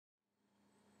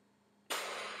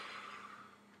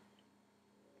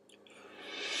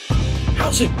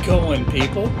How's it going,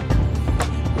 people?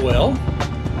 Well,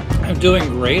 I'm doing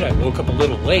great. I woke up a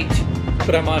little late,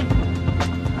 but I'm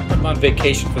on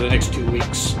vacation for the next 2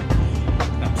 weeks.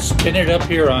 I'm spinning it up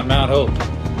here on Mount Hope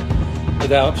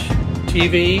without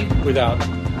TV, without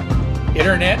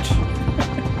internet.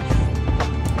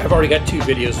 I've already got 2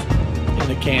 videos in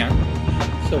the can,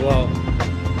 so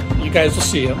you guys will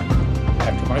see them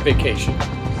after my vacation.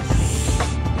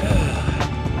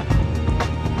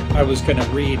 I was going to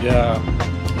read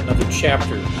another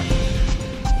chapter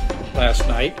last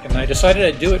night, and I decided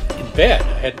I'd do it in bed.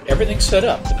 I had everything set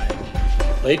up, and I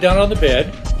laid down on the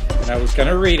bed, and I was going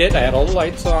to read it. I had all the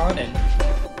lights on, and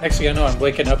next thing I know, I'm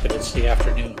waking up, and it's the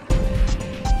afternoon.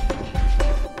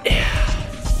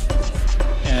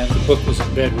 And the book was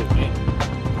in bed with me.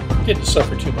 Didn't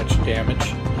suffer too much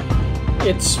damage.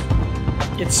 It's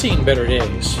seen better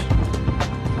days.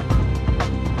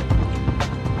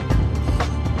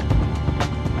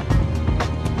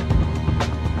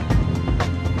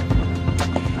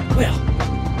 Well,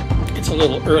 it's a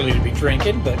little early to be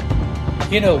drinking, but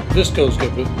you know, this goes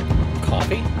good with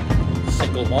coffee,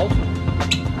 single malt.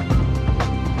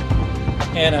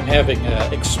 And I'm having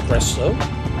espresso,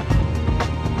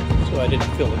 so I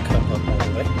didn't fill the cup up all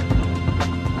the way.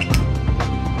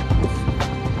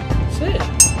 That's it.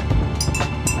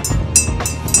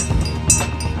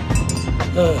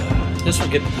 This will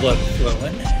get the blood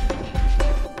flowing.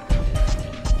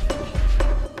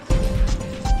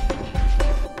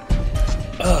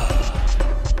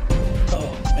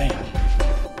 Oh man.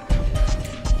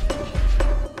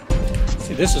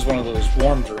 See, this is one of those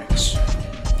warm drinks.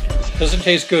 Doesn't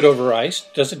taste good over ice,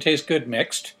 doesn't taste good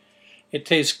mixed. It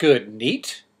tastes good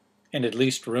neat and at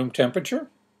least room temperature.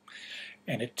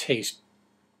 And it tastes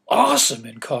awesome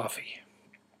in coffee.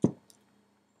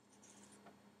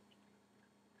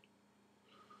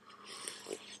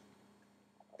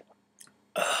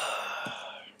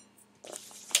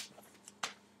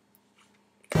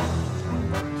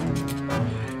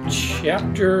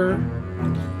 Chapter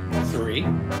 3.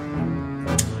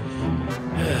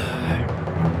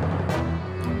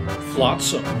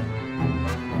 Flotsam.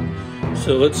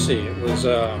 So let's see, it was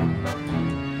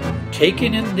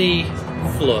taken in the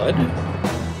flood,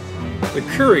 the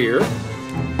courier,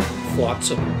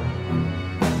 Flotsam.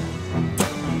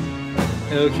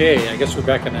 Okay, I guess we're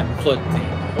back on that flood theme.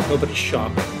 I hope nobody's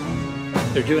shopping.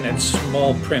 They're doing that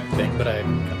small print thing, but I've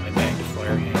got my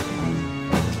magnifier handy.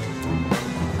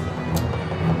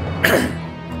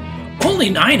 Only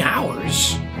 9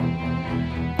 hours?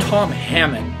 Tom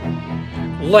Hammond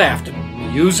laughed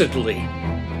amusedly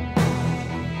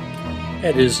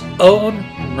at his own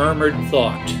murmured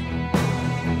thought.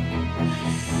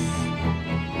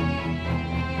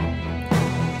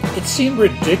 It seemed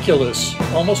ridiculous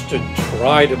almost to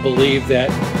try to believe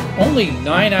that only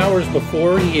 9 hours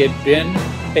before he had been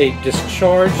a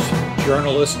discharged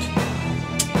journalist,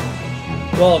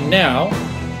 while now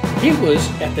he was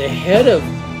at the head of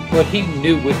what he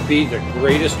knew would be the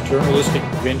greatest journalistic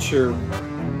venture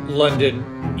London,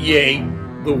 yea,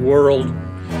 the world,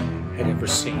 had ever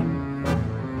seen.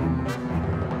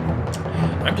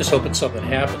 I'm just hoping something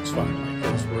happens finally,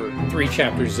 because we're 3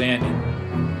 chapters in.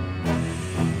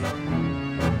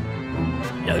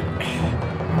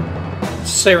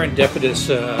 Serendipitous,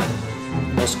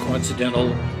 most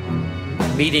coincidental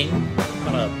meeting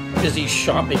on a busy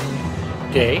shopping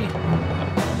day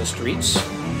on the streets.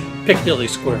 Piccadilly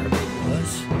Square, I believe it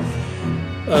was.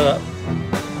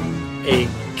 A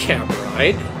cab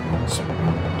ride, some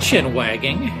chin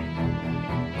wagging,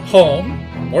 home,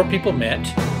 more people met,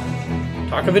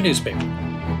 talk of a newspaper.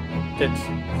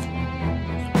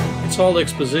 It's all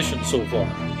exposition so far.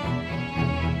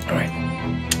 All right.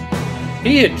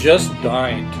 He had just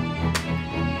dined.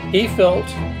 He felt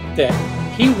that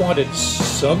he wanted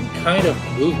some kind of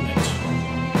movement,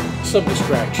 some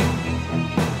distraction,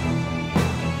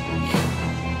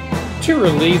 to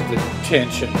relieve the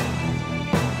tension.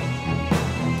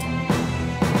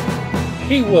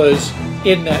 He was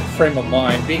in that frame of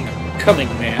mind, being a coming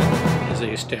man, as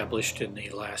they established in the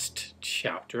last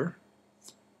chapter,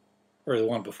 or the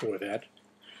one before that.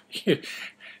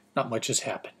 Not much has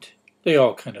happened. They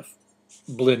all kind of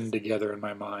blend together in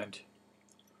my mind.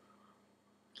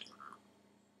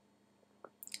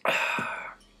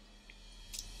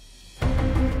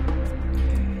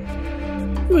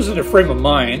 He was in a frame of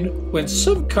mind when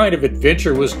some kind of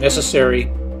adventure was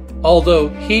necessary, although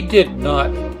he did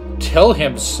not tell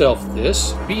himself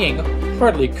this, being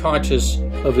hardly conscious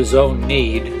of his own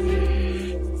need.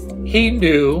 He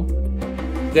knew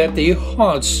that the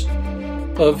haunts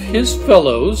of his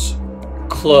fellows,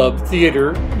 club,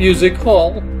 theater, music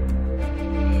hall,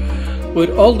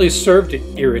 would only serve to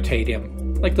irritate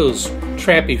him, like those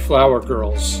trampy flower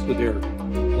girls with their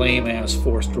lame-ass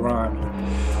forced rhyme.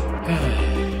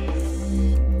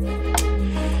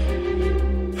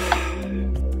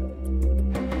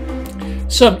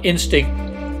 Some instinct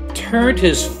turned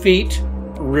his feet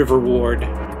riverward.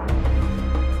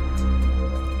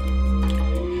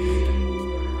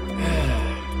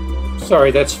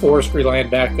 Sorry, that's forestry land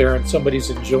back there, and somebody's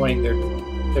enjoying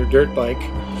their dirt bike.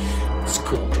 It's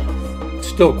cool.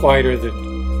 Still quieter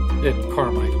than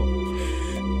Carmichael.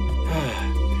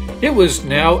 It was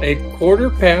now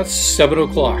 7:15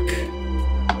 o'clock.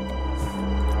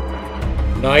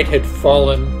 Night had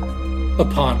fallen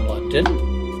upon London.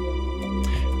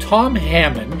 Tom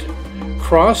Hammond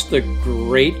crossed the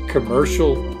great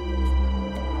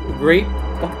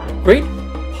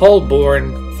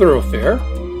Holborn thoroughfare.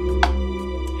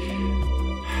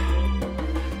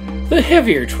 The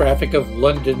heavier traffic of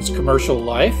London's commercial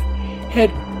life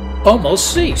had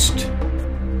almost ceased.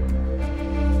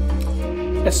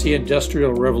 That's the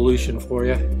Industrial Revolution for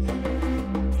you.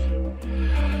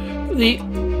 The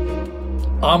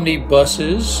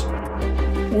omnibuses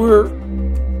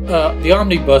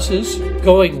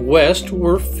going west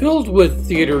were filled with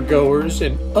theater goers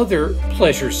and other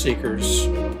pleasure seekers.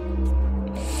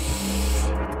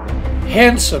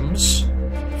 Hansoms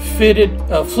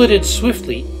flitted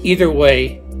swiftly either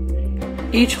way,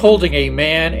 each holding a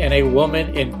man and a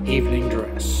woman in evening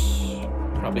dress.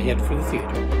 Probably headed for the theater,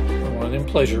 one of them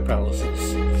pleasure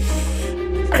palaces.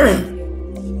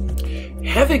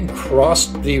 Having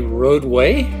crossed the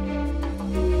roadway,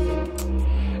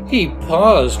 he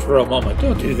paused for a moment.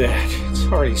 Don't do that. It's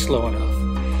already slow enough.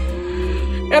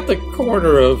 At the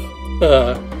corner of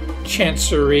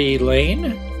Chancery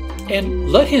Lane,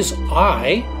 and let his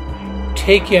eye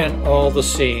take in all the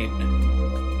scene.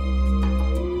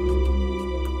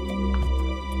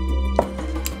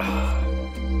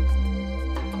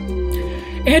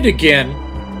 And again,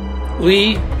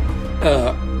 Lee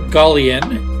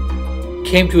Gallienne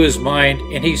came to his mind,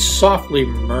 and he softly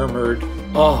murmured,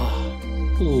 "Ah,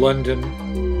 London,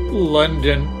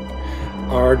 London,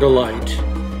 our delight,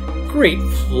 great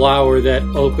flower that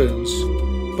opens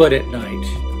but at night.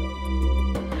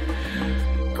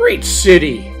 Great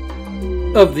city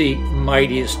of the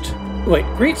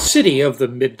great city of the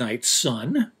midnight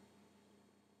sun.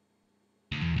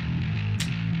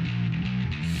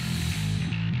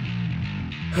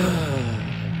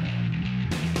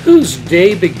 Whose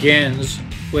day begins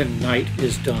when night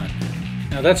is done."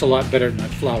 Now that's a lot better than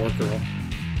that flower girl,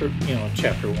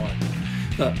 chapter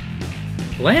 1.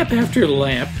 Lamp after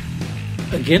lamp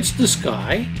against the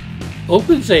sky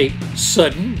opens a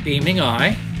sudden beaming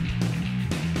eye,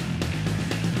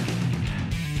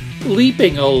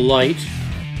 leaping a light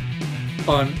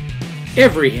on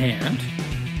every hand,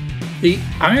 the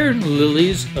iron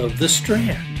lilies of the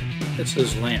Strand. That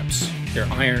says lamps,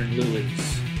 they're iron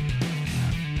lilies.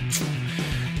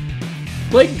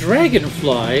 Like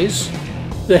dragonflies,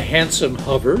 the hansom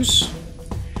hovers,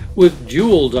 with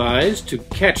jeweled eyes to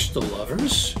catch the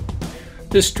lovers.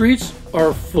 The streets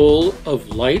are full of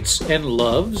lights and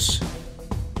loves,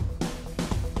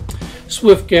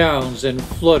 swift gowns and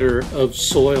flutter of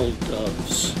soiled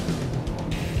doves.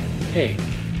 Hey,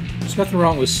 there's nothing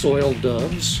wrong with soiled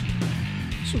doves.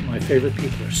 Some of my favorite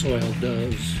people are soiled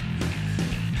doves.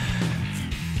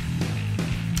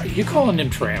 You calling them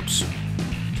tramps?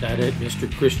 Is that it, Mr.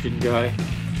 Christian guy?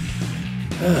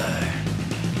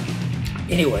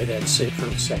 Anyway, that's it for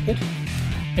a second.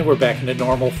 And we're back in the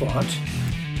normal font.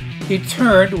 He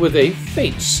turned with a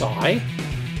faint sigh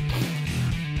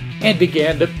and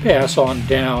began to pass on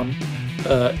down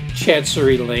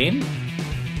Chancery Lane.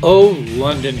 "Oh,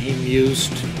 London," he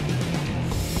mused,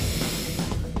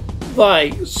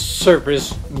 "thy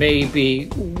surface may be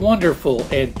wonderful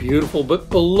and beautiful, but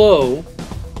below,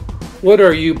 what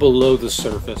are you below the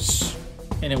surface?"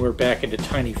 And then we're back into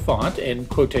tiny font and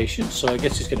quotations, so I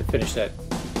guess he's going to finish that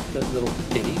little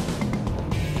ditty.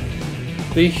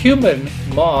 "The human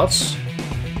moths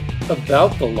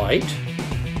about the light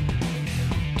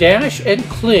dash and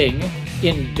cling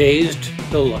in dazed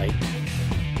delight,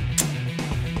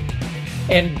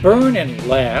 and burn and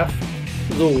laugh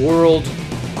the world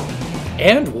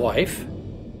and wife."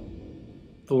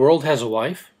 The world has a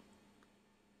wife?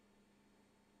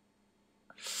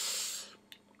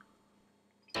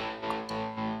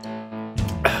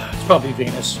 It's probably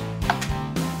Venus.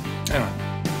 I don't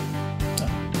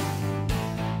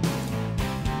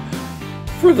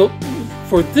know.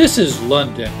 For this is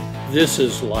London, this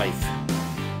is life.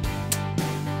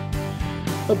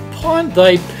 Upon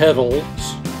thy petals,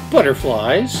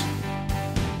 butterflies,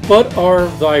 but are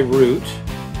thy root,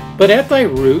 but at thy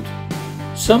root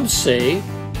some say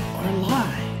are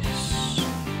lies.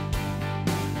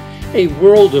 A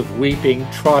world of weeping,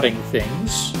 trodden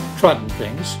things,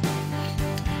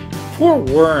 poor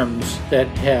worms that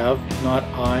have not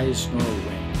eyes nor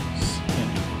wings.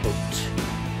 End quote.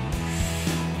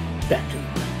 Back to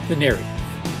the narrative.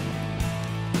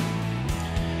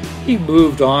 He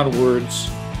moved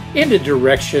onwards in the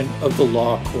direction of the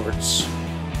law courts.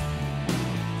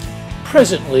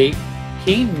 Presently,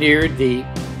 he neared the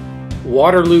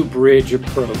Waterloo Bridge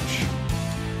approach.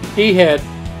 He had,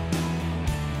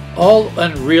 all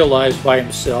unrealized by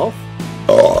himself,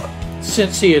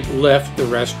 since he had left the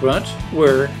restaurant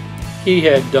where he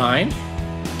had dined,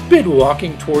 been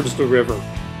walking towards the river.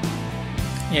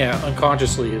 Yeah,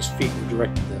 unconsciously his feet were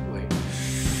directed that way.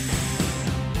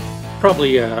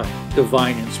 Probably a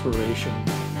divine inspiration.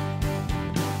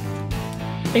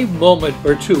 A moment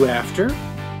or two after,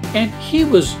 and he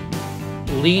was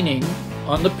leaning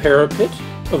on the parapet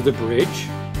of the bridge,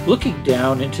 looking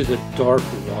down into the dark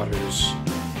waters.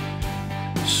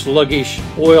 Sluggish,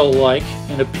 oil-like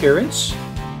in appearance,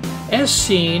 as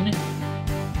seen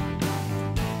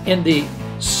in the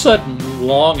sudden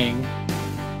longing,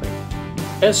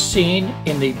 as seen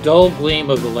in the dull gleam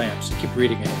of the lamps. I keep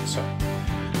reading ahead,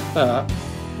 sorry.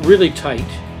 Really tight,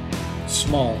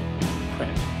 small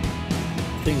print.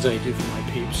 Things I do for my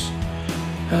peeps.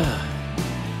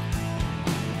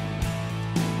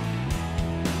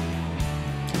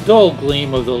 Dull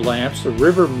gleam of the lamps, the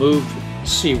river moved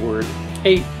seaward.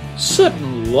 A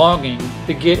sudden longing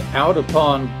to get out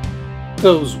upon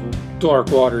those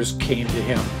dark waters came to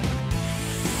him.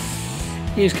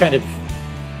 He's kind of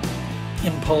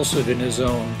impulsive in his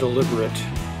own deliberate,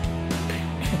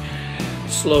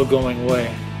 slow-going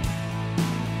way.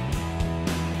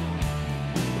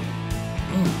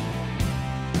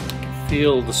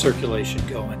 Feel the circulation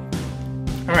going.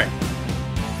 All right.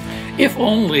 If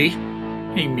only,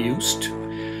 he mused.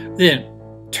 Then,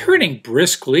 turning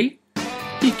briskly,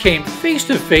 he came face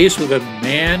to face with a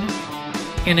man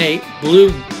in a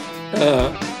blue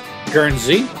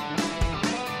Guernsey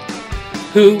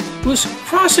who was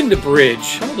crossing the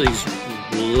bridge. All these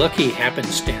lucky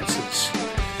happenstances.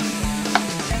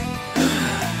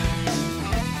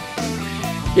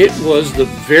 It was the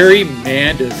very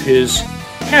man of his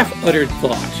half-uttered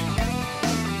thought.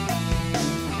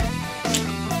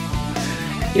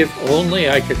 If only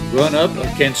I could run up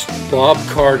against Bob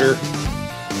Carter.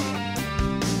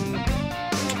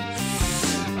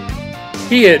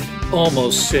 He had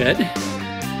almost said,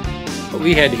 but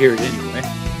we had to hear it anyway,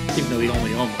 even though he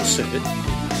only almost said it. He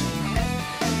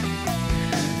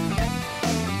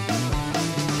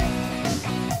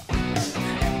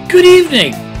didn't. Good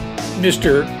evening,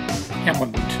 Mr.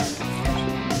 Hammond.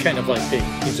 Kind of like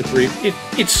he's a brief.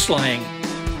 It's slang.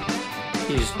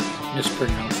 He's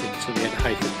mispronouncing, so we had to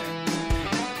hyphen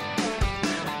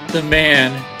there. The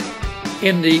man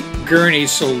in the gurney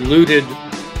saluted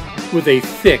with a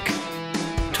thick,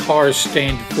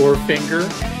 tar-stained forefinger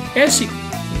as he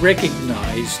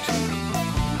recognized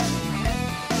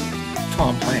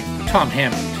Tom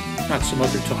Hammond, not some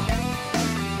other Tom.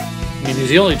 I mean, he's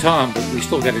the only Tom, but we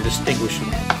still got to distinguish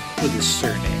him with his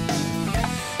surname.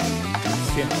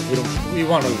 You know, we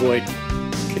want to avoid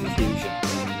confusion.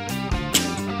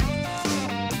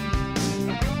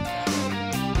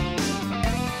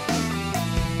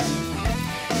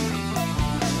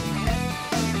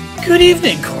 Good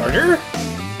evening, Carter.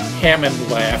 Hammond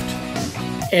laughed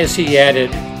as he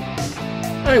added,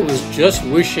 I was just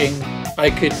wishing I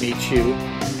could meet you.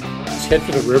 Let's head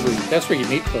for the river. That's where you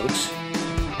meet folks.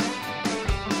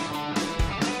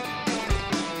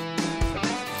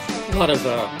 A lot of,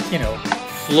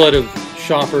 flood of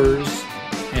shoppers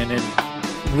and then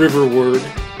riverward.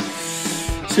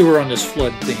 See, we're on this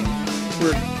flood theme.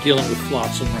 We're dealing with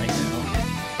flotsam right now.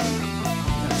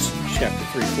 That's chapter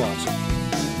 3, flotsam.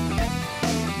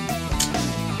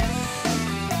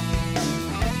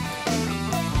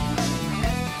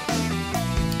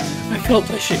 I felt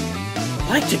I should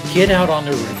like to get out on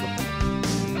the river.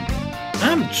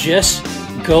 I'm just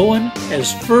going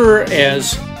as far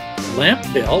as Lamp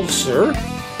Bell, sir.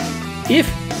 If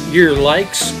your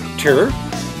likes, ter,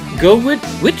 go with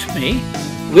me.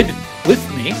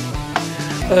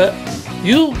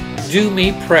 You'll do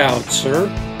me proud, sir.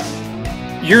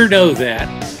 You know that,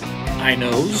 I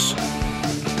knows.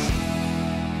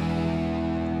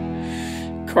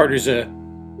 Carter's a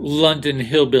London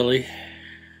hillbilly.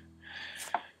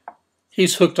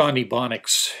 He's hooked on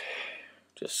ebonics.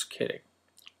 Just kidding.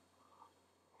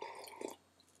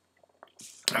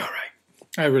 All right.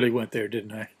 I really went there,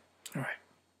 didn't I? All right.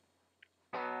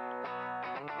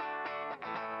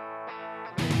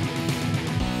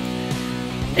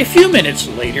 A few minutes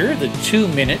later, the two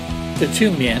men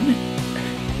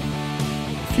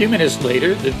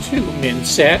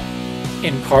sat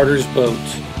in Carter's boat.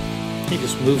 He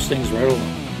just moves things right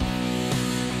along.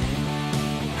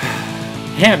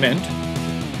 Hammond,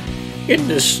 in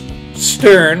the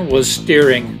stern, was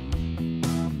steering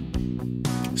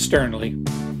sternly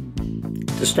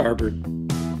to starboard.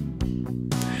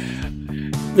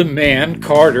 The man,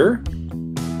 Carter,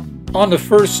 on the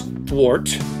first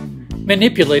thwart,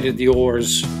 manipulated the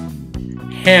oars.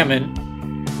 Hammond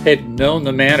had known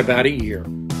the man about a year,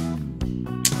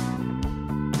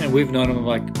 and we've known him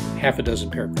like half a dozen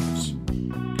paragraphs.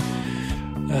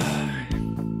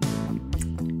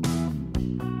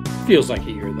 Feels like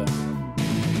a year, though.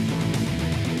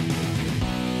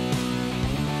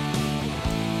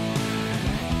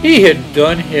 He had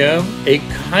done him a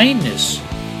kindness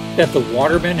that the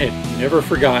waterman had never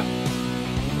forgotten.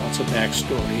 Lots of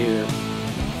backstory here.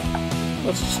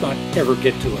 Let's just not ever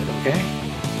get to it, okay?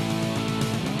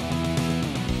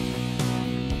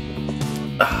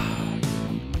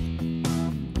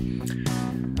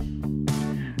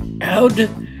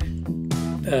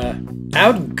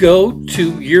 I'd go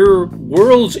to your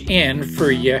world's end for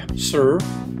you, sir.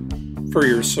 For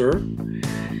your sir.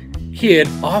 He had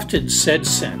often said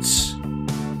since,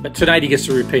 but tonight he gets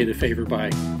to repay the favor by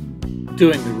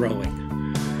doing the rowing.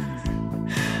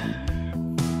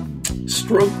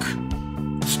 Stroke.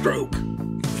 Stroke.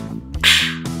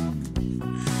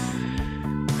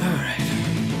 All right.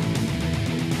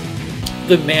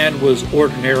 The man was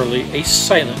ordinarily a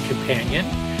silent companion,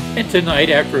 and tonight,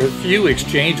 after a few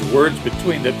exchanged words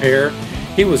between the pair,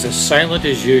 he was as silent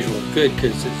as usual. Good,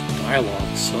 because his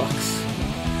dialogue sucks.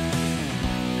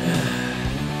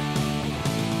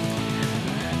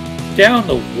 Down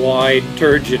the wide,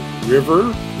 turgid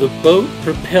river, the boat,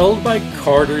 propelled by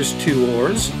Carter's two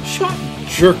oars, shot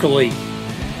jerkily.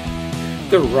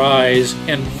 The rise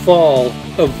and fall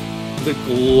of the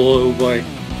glow by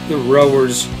the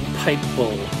rower's pipe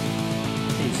bowl.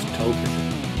 He's token.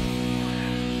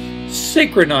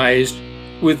 Synchronized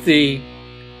with the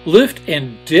lift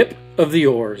and dip of the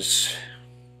oars.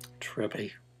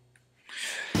 Trippy.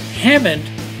 Hammond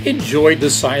enjoyed the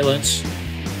silence.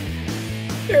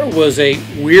 There was a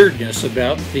weirdness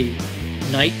about the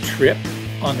night trip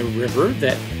on the river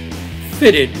that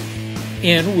fitted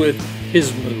in with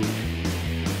his mood.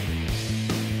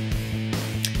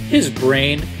 His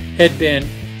brain had been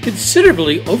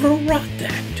considerably overwrought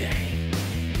that day.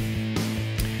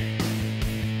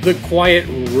 The quiet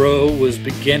row was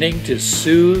beginning to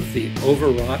soothe the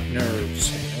overwrought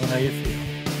nerves. I know how you feel.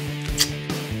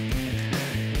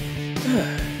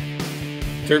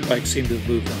 Dirt bike seemed to have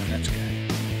moved on. That's good.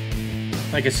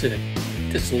 Like I said,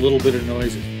 just a little bit of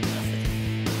noise is nothing.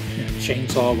 You know,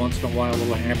 chainsaw once in a while, a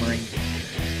little hammering.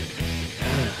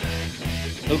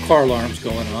 No car alarms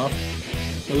going off.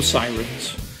 No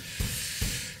sirens.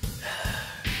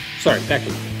 Sorry, back to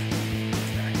the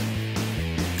right.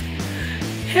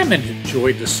 Hammond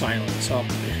enjoyed the silence, I'll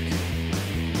bet.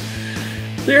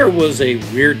 There was a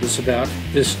weirdness about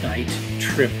this night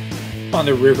trip on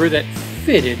the river that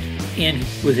fitted in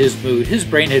with his mood. His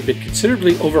brain had been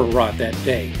considerably overwrought that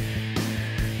day.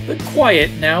 The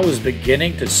quiet now was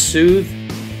beginning to soothe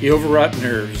the overwrought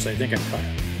nerves. I think I caught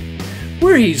it.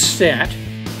 Where he sat,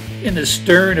 in the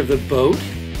stern of the boat,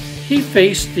 he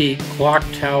faced the clock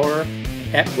tower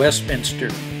at Westminster.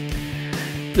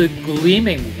 The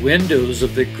gleaming windows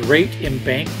of the great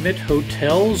embankment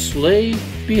hotels lay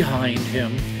behind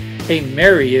him. A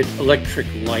myriad electric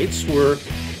lights were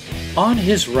on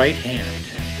his right hand.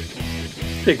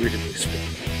 Figuratively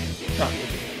speaking. Not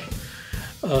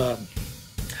literally.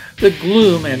 The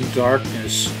gloom and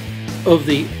darkness of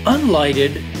the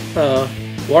unlighted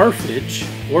wharfage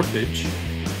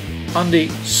on the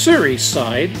Surrey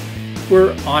side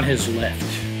were on his left.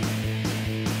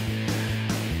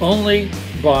 Only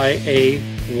by a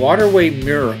waterway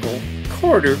miracle,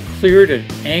 Carter cleared an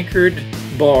anchored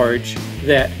barge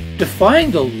that, defying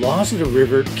the laws of the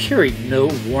river, carried no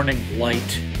warning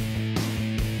light.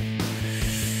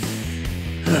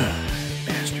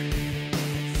 Bastard.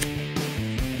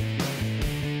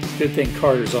 Good thing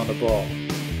Carter's on the ball.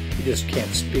 He just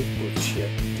can't speak with shit.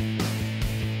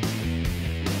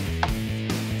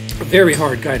 A very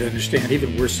hard guy to understand,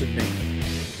 even worse than me.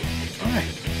 Alright.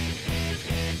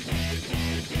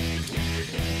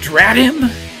 Drat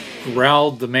him!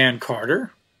 Growled the man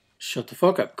Carter. Shut the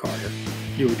fuck up, Carter.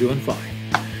 You were doing fine.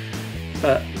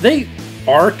 They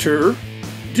arter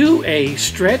do a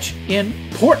stretch in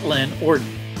Portland or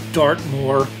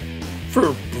Dartmoor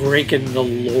for breaking the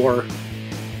lore.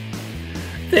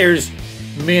 There's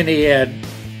many ad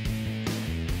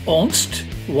onst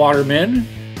watermen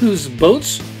whose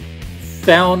boats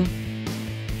found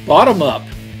bottom up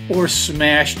or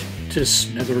smashed to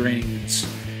smithereens,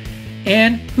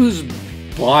 and whose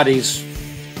bodies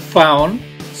found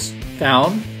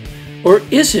or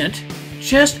isn't,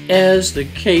 just as the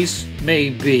case may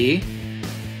be,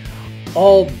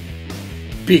 all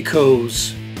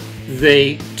because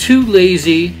they too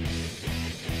lazy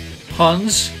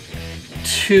Huns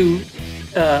to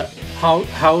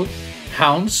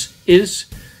hounds is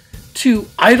too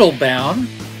idle bound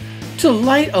to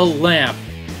light a lamp.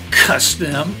 Cuss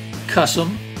them.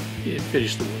 You didn't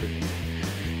finish the word.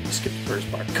 Skip the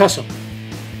first part. Cuss them.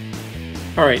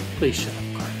 All right, please shut up,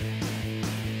 Carter.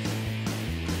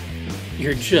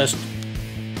 You're just,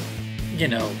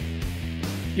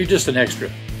 you're just an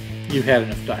extra. You've had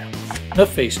enough dialogue,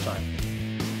 enough FaceTime.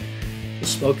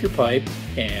 Just smoke your pipe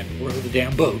and row the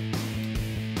damn boat.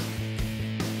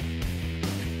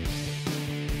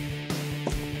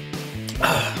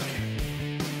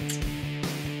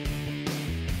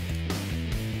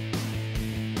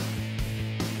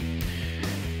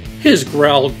 His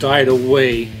growl died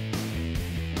away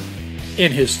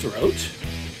in his throat.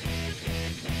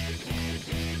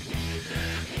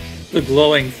 The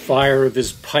glowing fire of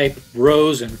his pipe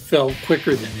rose and fell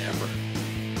quicker than ever,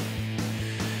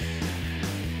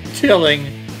 telling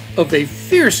of a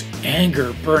fierce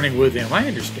anger burning within him. I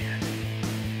understand.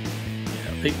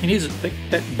 He needs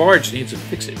that barge needs a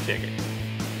fix-it ticket.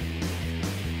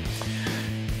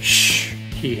 Shh,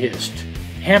 he hissed.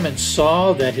 Hammond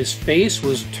saw that his face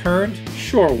was turned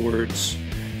shorewards.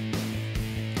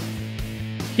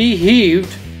 He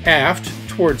heaved aft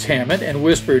towards Hammond and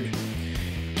whispered,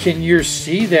 "Can you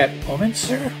see that woman,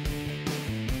 sir?"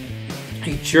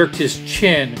 He jerked his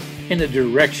chin in the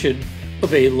direction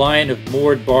of a line of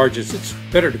moored barges. It's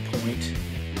better to point.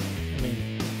 I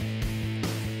mean,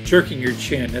 jerking your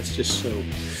chin, that's just so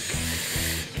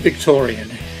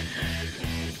Victorian.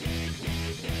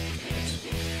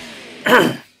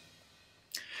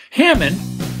 Hammond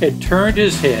had turned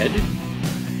his head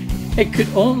and could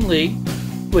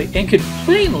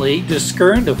plainly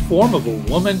discern the form of a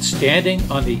woman standing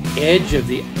on the edge of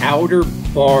the outer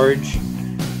barge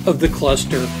of the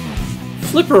cluster.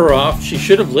 Flip her off. She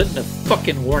should have lit in a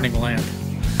fucking warning lamp.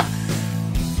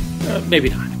 Maybe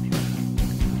not.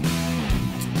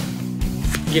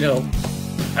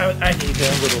 I need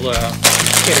a little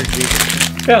energy.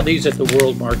 Found these at the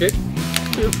World Market.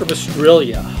 They're from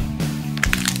Australia.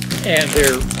 And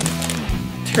they're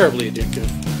terribly addictive.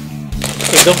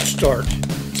 So don't start.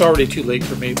 It's already too late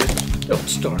for me, but don't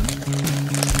start.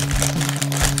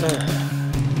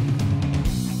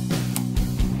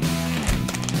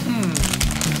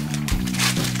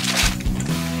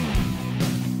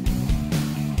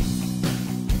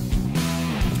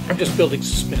 I'm just building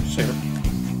suspense here.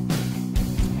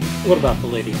 What about the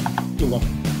lady? The woman?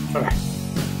 All right.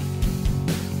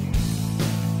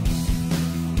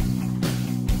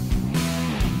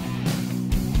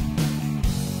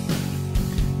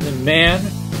 The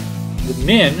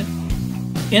men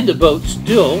in the boat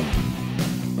still,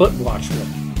 but watchful.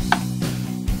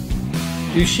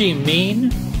 Do she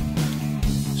mean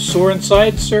sore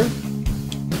inside, sir?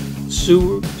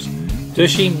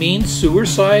 Does she mean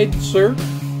suicide, sir?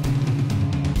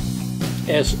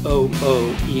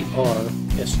 S-O-O-E-R-S-I-D.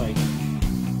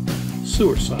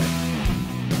 Suicide.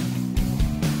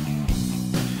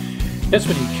 That's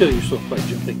when you kill yourself by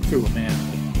jumping through a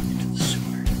manhole into the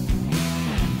sewer.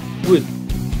 With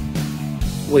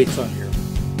weights on your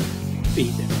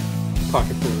feet and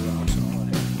pocket full of rocks and all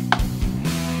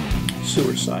that.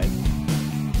 Suicide.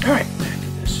 Alright, back to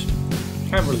this.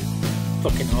 I'm really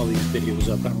fucking all these videos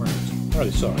up. I'm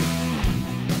really sorry.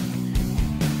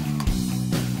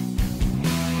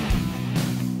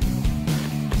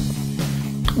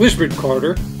 Whispered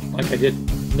Carter, like I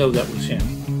didn't know that was him.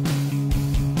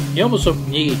 You almost don't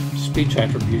need speech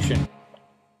attribution.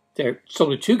 So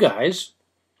the two guys,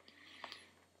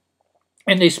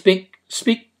 and they speak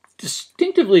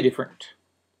distinctively different.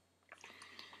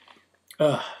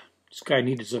 This guy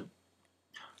needed a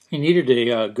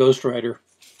ghostwriter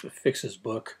to fix his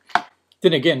book.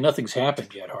 Then again, nothing's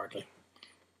happened yet, hardly.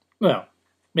 Well,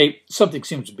 maybe something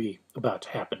seems to be about to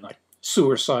happen, like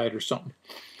suicide or something.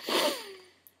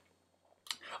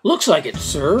 Looks like it,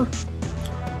 sir.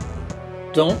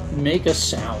 Don't make a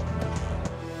sound.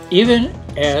 Even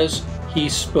as he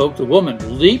spoke, the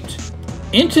woman leaped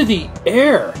into the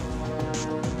air.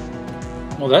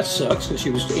 Well, that sucks, because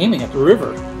she was aiming at the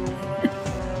river.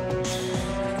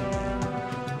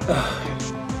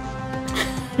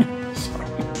 Sorry.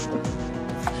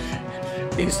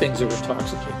 These things are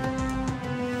intoxicating.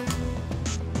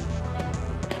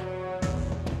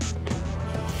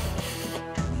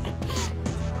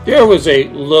 There was a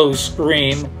low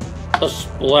scream, a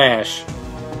splash.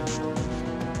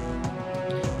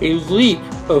 A leap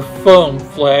of foam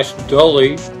flashed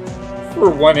dully for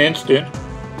one instant,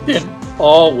 then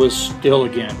all was still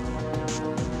again.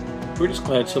 We're just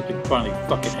glad something finally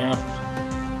fucking happened.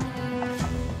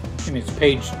 I mean, it's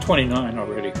page 29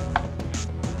 already.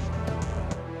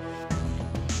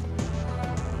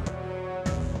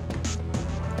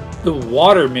 The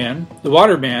waterman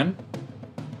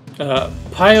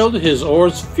piled his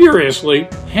oars furiously.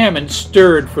 Hammond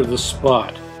stirred for the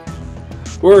spot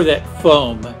where that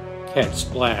foam had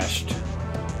splashed.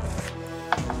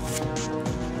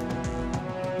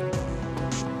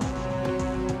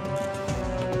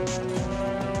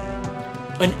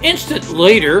 An instant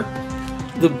later,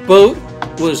 the boat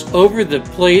was over the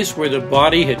place where the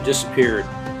body had disappeared.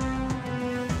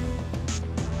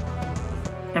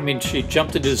 I mean, she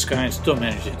jumped into the sky and still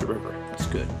managed to hit the river. That's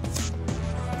good.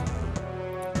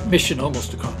 Mission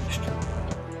almost accomplished.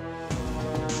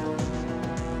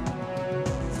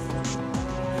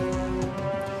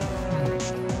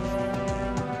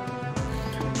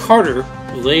 Carter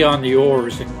lay on the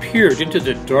oars and peered into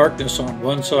the darkness on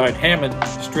one side. Hammond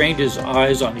strained his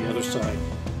eyes on the other side.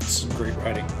 This is great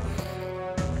writing.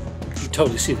 You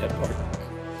totally see that part.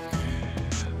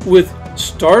 With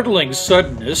startling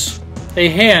suddenness, a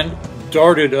hand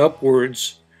darted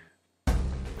upwards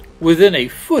within a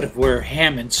foot of where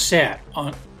Hammond sat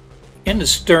in the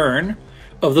stern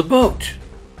of the boat.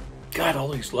 God, all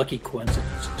these lucky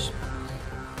coincidences.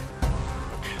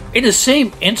 In the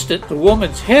same instant, the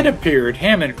woman's head appeared.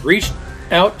 Hammond reached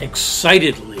out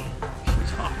excitedly.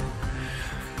 She's hot.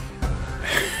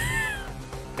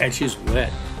 And she's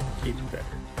wet. Even better.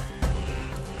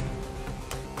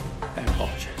 I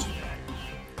apologize for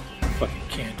that. Fucking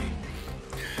candy.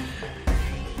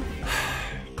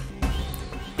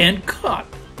 And caught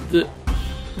the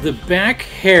back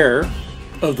hair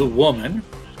of the woman.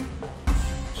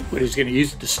 What he's going to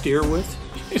use it to steer with.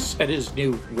 Is that his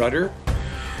new rudder?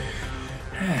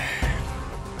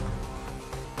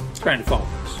 Trying to follow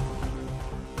this.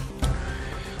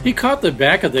 He caught the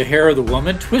back of the hair of the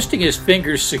woman, twisting his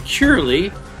fingers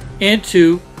securely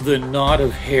into the knot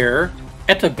of hair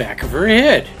at the back of her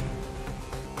head.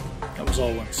 That was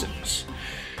all one sentence.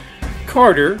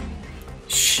 Carter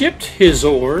shipped his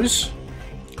oars,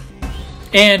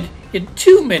 and in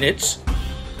 2 minutes,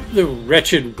 the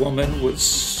wretched woman was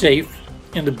safe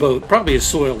in the boat, probably a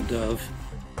soiled dove.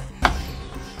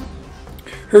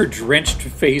 Her drenched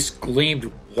face gleamed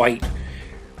white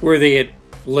where they had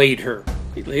laid her.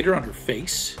 They laid her on her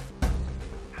face.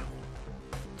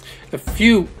 A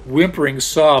few whimpering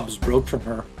sobs broke from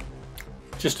her.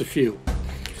 Just a few.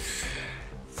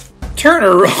 Turn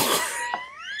her over.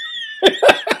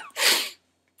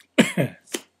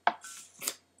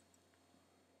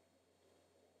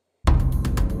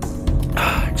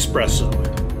 Espresso.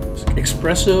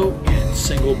 Espresso and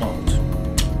single malt.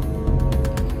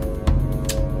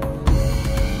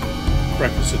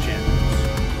 Breakfast of champions.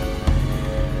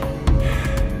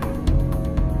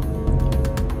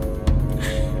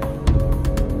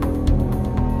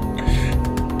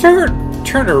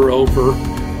 Turn her over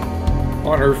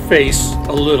on her face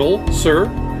a little, sir,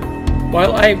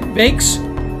 while I makes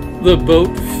the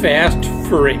boat fast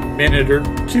for a minute or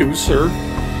two, sir.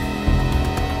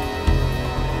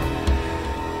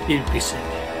 He'd be sick.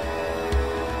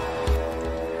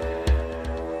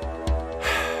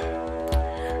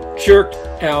 Jerked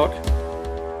out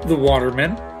the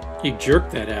waterman. He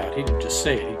jerked that out. He didn't just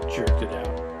say it, he jerked it out.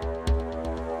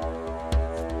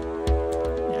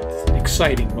 Yeah, it's an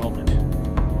exciting moment.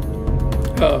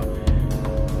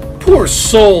 Poor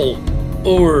soul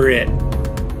over it.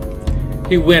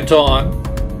 He went on,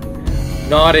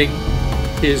 knotting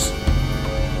his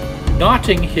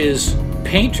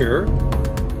painter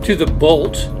to the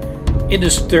bolt in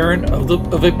the stern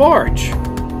of a barge.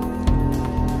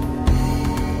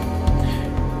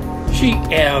 She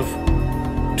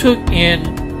took in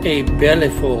a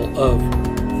bellyful of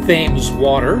Thames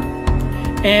water,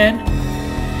 and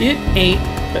it ain't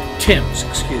Thames,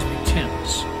 excuse me,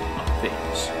 Thames, not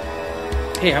Thames.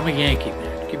 Hey, I'm a Yankee,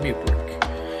 man. Give me a break.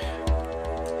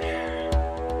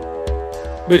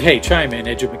 But hey, chime in,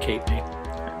 educate me. You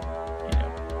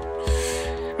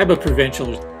know, I'm a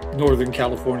provincial Northern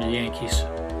California Yankees.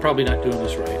 Probably not doing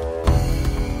this right.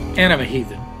 And I'm a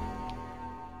heathen.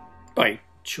 By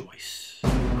choice.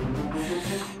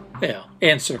 Well,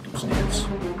 and circumstance.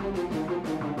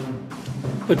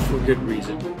 But for good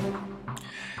reason.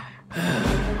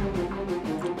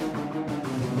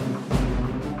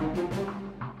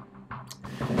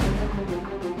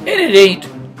 And it ain't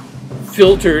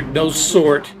filtered no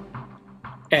sort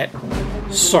at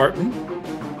Sarton.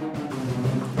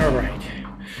 All right.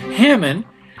 Hammond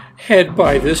had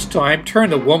by this time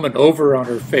turned the woman over on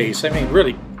her face. I mean,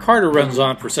 really, Carter runs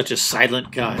on for such a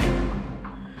silent guy.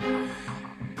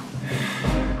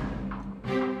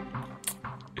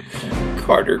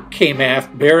 Carter came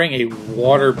aft bearing a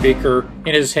water beaker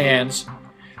in his hands.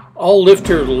 "I'll lift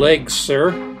her legs,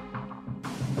 sir,"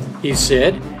 he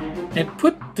said, "and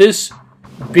put this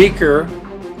beaker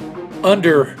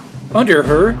under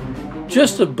her,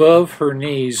 just above her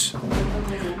knees.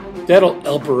 That'll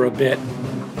help her a bit."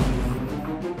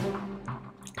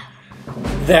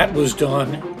 That was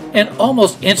done, and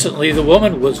almost instantly the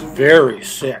woman was very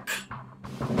sick.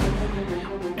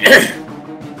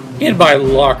 In my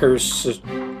locker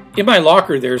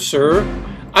there, sir,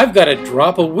 I've got a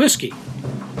drop of whiskey."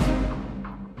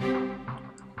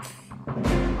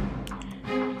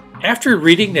 After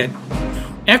reading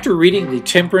the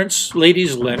temperance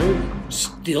lady's letter,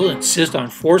 still insist on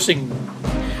forcing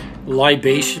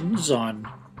libations on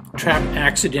trap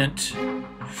accident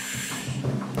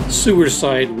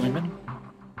suicide women.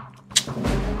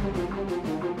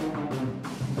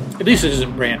 At least it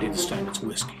isn't brandy this time, it's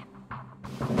whiskey.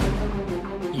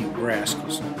 You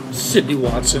rascals. Sidney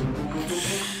Watson.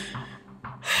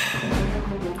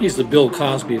 He's the Bill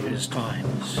Cosby of his time.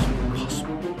 It's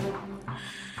possible.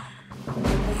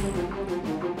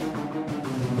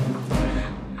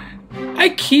 "I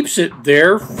keeps it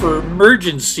there for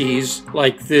emergencies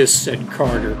like this," said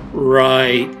Carter.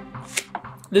 "Right.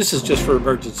 This is just for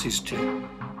emergencies, too.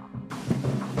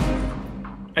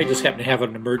 I just happen to have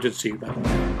an emergency about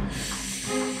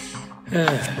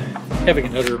having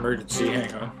another emergency.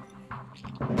 Hang on.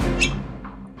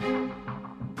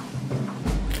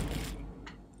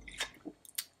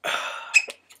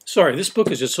 Sorry, this book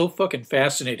is just so fucking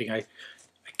fascinating. I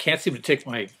can't seem to take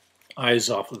my eyes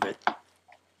off of it.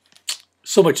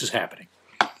 So much is happening.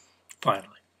 Finally.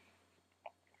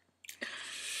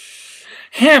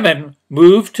 Hammond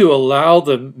moved to allow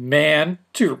the man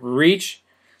to reach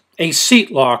a seat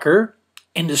locker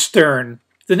in the stern.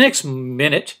 The next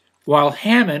minute, while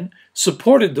Hammond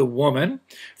supported the woman,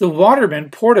 the waterman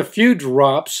poured a few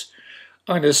drops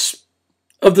of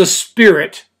the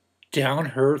spirit down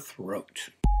her throat.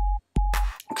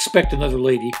 Expect another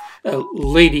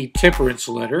lady temperance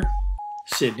letter,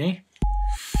 Sidney.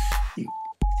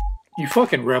 You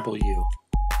fucking rebel, you.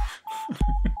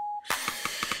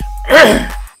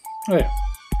 Oh, yeah.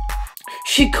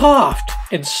 She coughed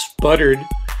and sputtered,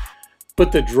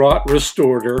 but the draught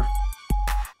restored her.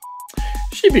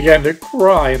 She began to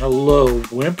cry in a low,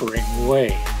 whimpering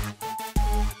way.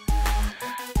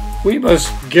 "We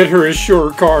must get her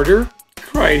ashore, Carter,"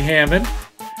 cried Hammond.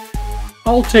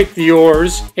 "I'll take the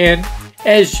oars, and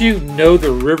as you know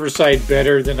the riverside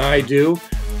better than I do,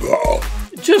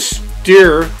 just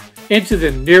steer into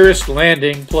the nearest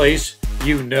landing place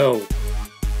you know."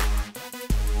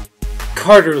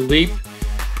 Carter leaped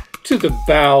to the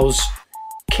bows,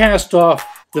 cast off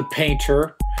the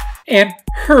painter, and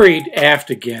hurried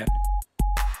aft again.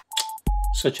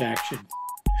 Such action.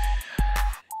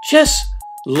 "Just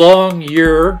long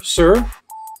year, sir.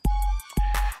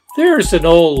 There's an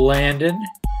old landin'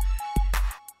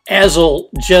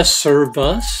 as'll just serve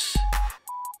us.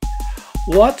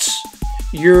 What's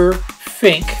your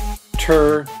think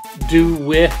ter do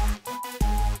with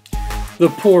the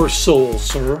poor soul,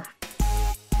 sir?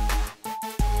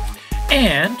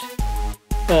 And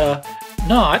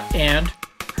not and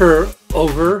her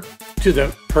over to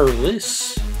the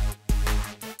Perlis?"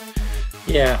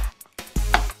 Yeah,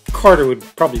 Carter would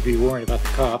probably be worried about the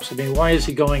cops. I mean, why is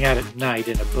he going out at night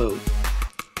in a boat?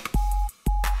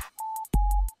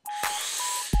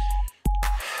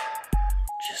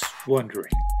 Just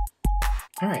wondering.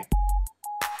 All right.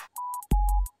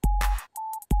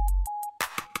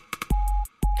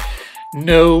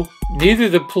 "No, neither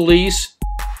the police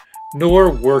nor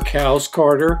workhouse,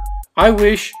 Carter. I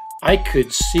wish I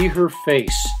could see her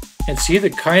face and see the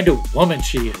kind of woman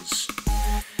she is.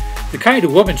 The kind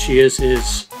of woman she is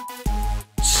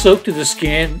soaked to the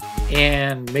skin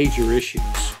and major issues.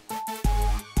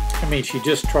 I mean, she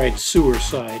just tried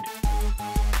suicide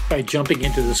by jumping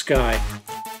into the sky.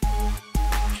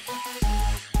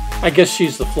 I guess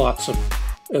she's the flotsam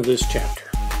of this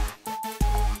chapter.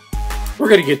 We're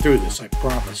going to get through this, I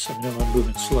promise. I know I'm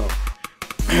moving slow.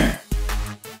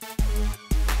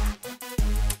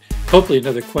 Hopefully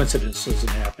another coincidence doesn't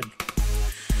happen.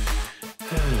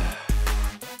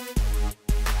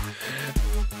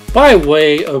 By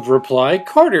way of reply,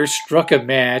 Carter struck a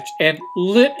match and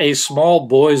lit a small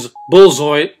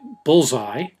bullseye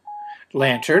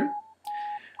lantern.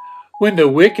 When the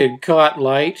wick had caught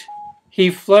light, He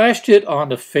flashed it on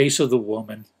the face of the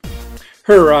woman.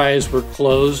 Her eyes were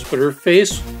closed, but her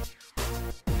face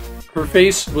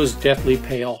was deathly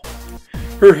pale.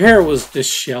 Her hair was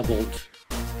disheveled.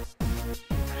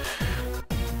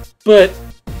 But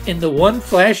in the one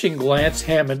flashing glance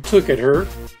Hammond took at her,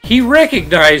 he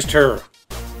recognized her.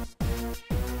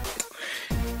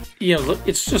 You know,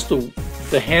 it's just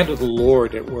the hand of the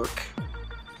Lord at work.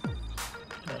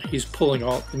 He's pulling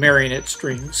all the marionette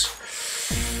strings.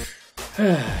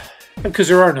 Because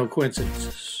there are no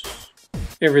coincidences.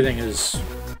 Everything is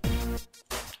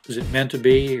it meant to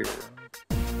be, or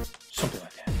something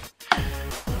like that?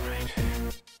 All right.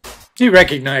 He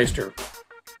recognized her.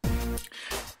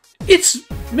 "It's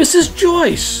Mrs.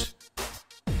 Joyce,"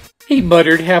 he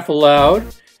muttered half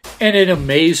aloud and in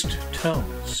amazed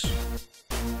tones.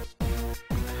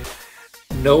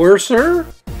 "Know her, sir?"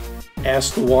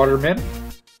 asked the waterman.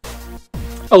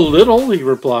 "A little," he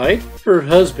replied. "Her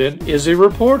husband is a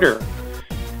reporter,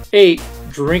 a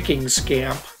drinking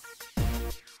scamp."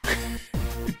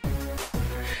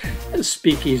 A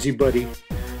speakeasy buddy.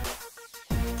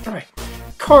 All right.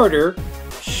 Carter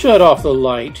shut off the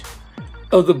light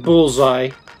of the bullseye.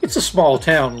 It's a small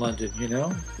town, London, you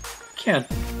know. Can't,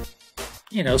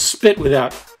 spit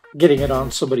without getting it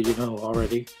on somebody you know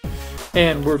already.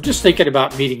 And we're just thinking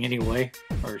about meeting anyway,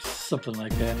 or something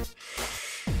like that.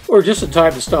 Or just in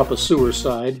time to stop a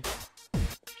suicide.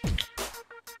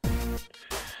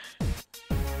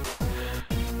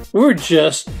 "We're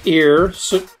just here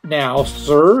now,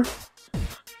 sir.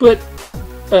 But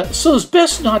so's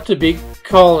best not to be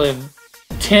calling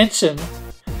tensin'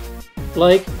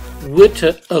 like wit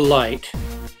a light."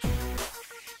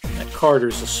 That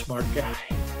Carter's a smart guy.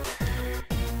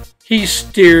 He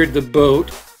steered the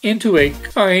boat into a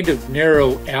kind of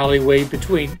narrow alleyway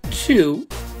between two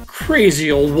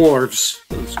crazy old dwarfs.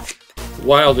 Those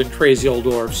wild and crazy old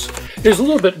dwarfs. There's a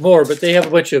little bit more, but they have a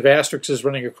bunch of asterisks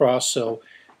running across, so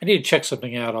I need to check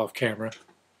something out off camera.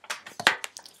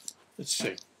 Let's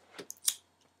see.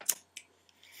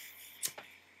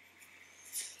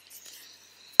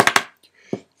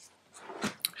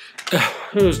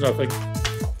 It was nothing.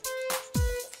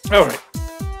 All right.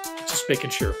 Just making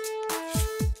sure.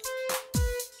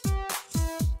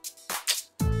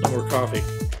 No more coffee.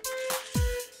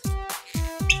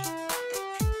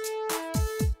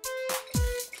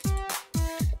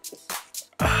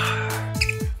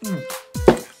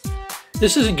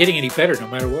 This isn't getting any better no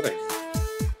matter what I do.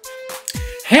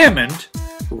 Hammond,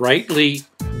 rightly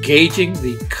gauging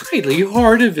the kindly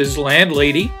heart of his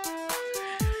landlady,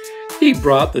 he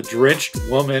brought the drenched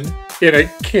woman in a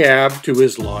cab to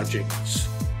his lodgings.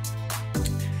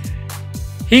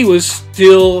 She was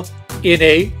still in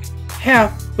a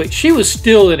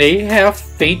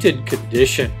half-fainted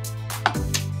condition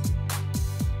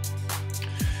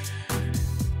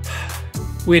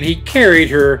when he carried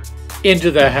her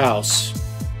into the house.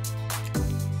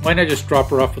 Why not just drop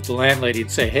her off with the landlady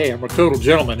and say, "Hey, I'm a total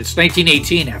gentleman. It's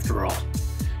 1918 after all.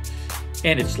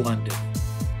 And it's London."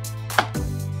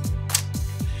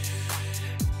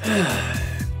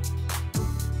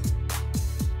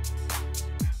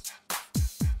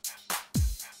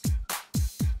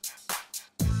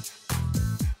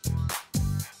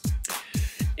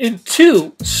 In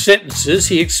 2 sentences,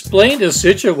 he explained the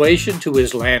situation to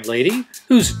his landlady,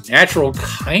 whose natural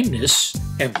kindness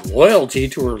and loyalty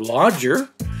to her lodger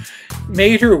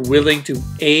made her willing to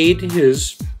aid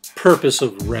his purpose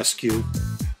of rescue.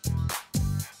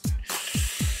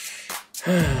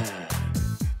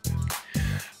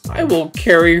 "I will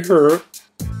carry her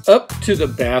up to the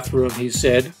bathroom," he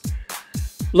said.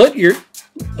 Let your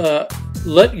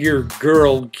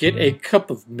girl get a cup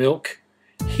of milk,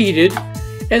 heated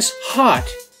as hot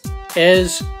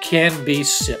as can be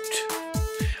sipped,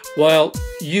 while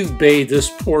you bathe this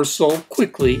poor soul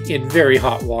quickly in very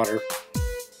hot water."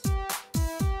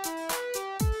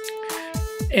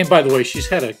 And by the way, she's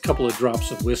had a couple of drops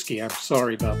of whiskey. I'm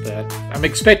sorry about that. I'm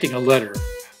expecting a letter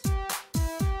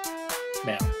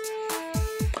now.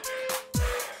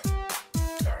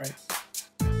 All right.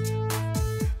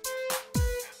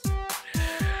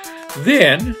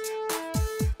 Then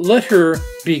let her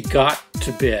be got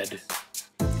to bed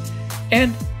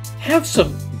and have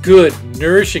some good,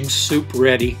 nourishing soup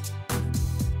ready.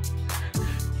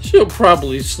 She'll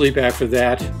probably sleep after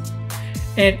that.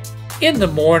 And in the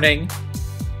morning,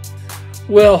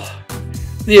 well,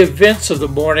 the events of the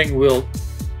morning will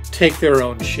take their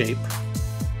own shape.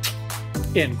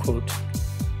 End quote.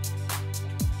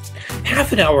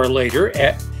 Half an hour later,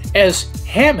 as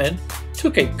Hammond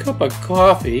took a cup of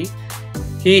coffee,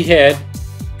 he had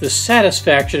the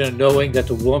satisfaction of knowing that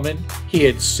the woman he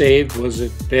had saved was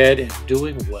in bed and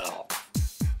doing well.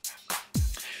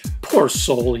 Poor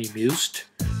soul, he mused.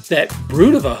 That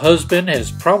brute of a husband has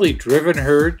probably driven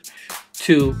her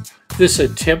to this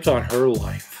attempt on her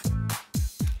life.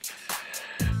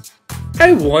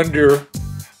 I wonder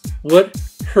what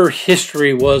her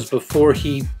history was before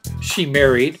she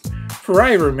married, for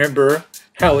I remember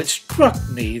how it struck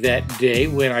me that day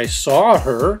when I saw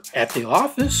her at the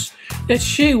office that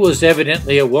she was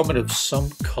evidently a woman of some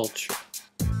culture.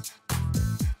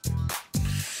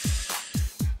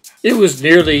 It was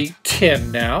nearly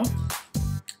 10 now.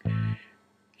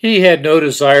 He had no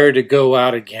desire to go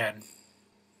out again.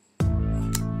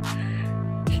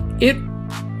 It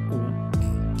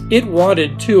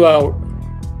wanted 2 hours.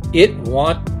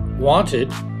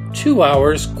 Wanted 2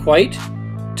 hours, quite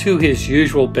to his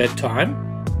usual bedtime,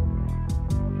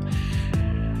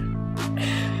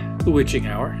 the witching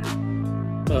hour.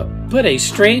 But a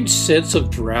strange sense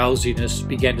of drowsiness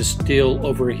began to steal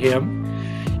over him,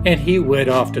 and he went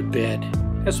off to bed.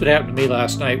 That's what happened to me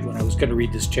last night when I was going to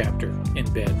read this chapter in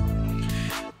bed.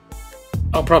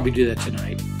 I'll probably do that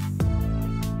tonight.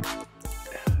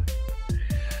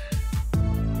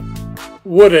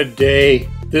 What a day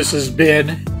this has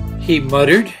been, he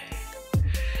muttered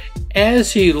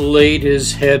as he laid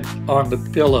his head on the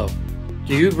pillow.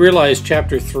 Do you realize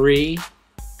chapter 3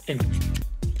 and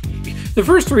the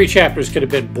first 3 chapters could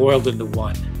have been boiled into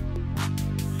one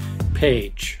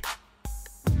page,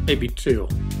 maybe 2,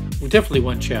 well, definitely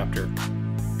 1 chapter.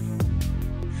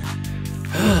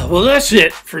 Well, that's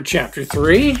it for chapter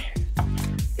 3,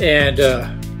 and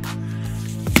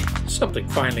something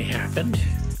finally happened.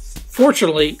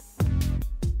 Fortunately,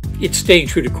 it's staying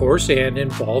true to course and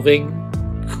involving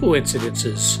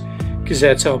coincidences, because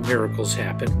that's how miracles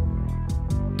happen.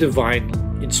 Divine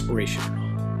inspiration.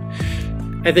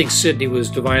 I think Sidney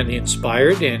was divinely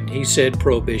inspired, and he said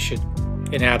prohibition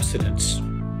and abstinence.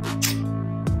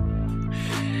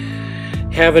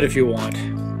 Have it if you want,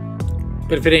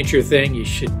 but if it ain't your thing, you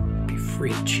should be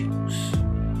free to choose.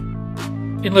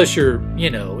 Unless you're,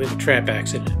 in a trap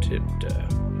accident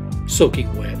and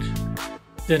soaking wet,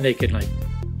 then they can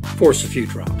force a few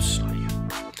drops on you.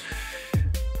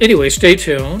 Anyway, stay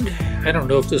tuned. I don't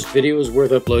know if this video is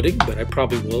worth uploading, but I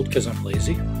probably will because I'm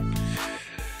lazy.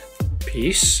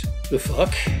 Peace the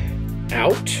fuck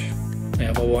out.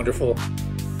 Have a wonderful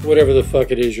whatever the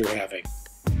fuck it is you're having.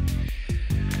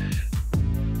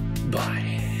 Bye.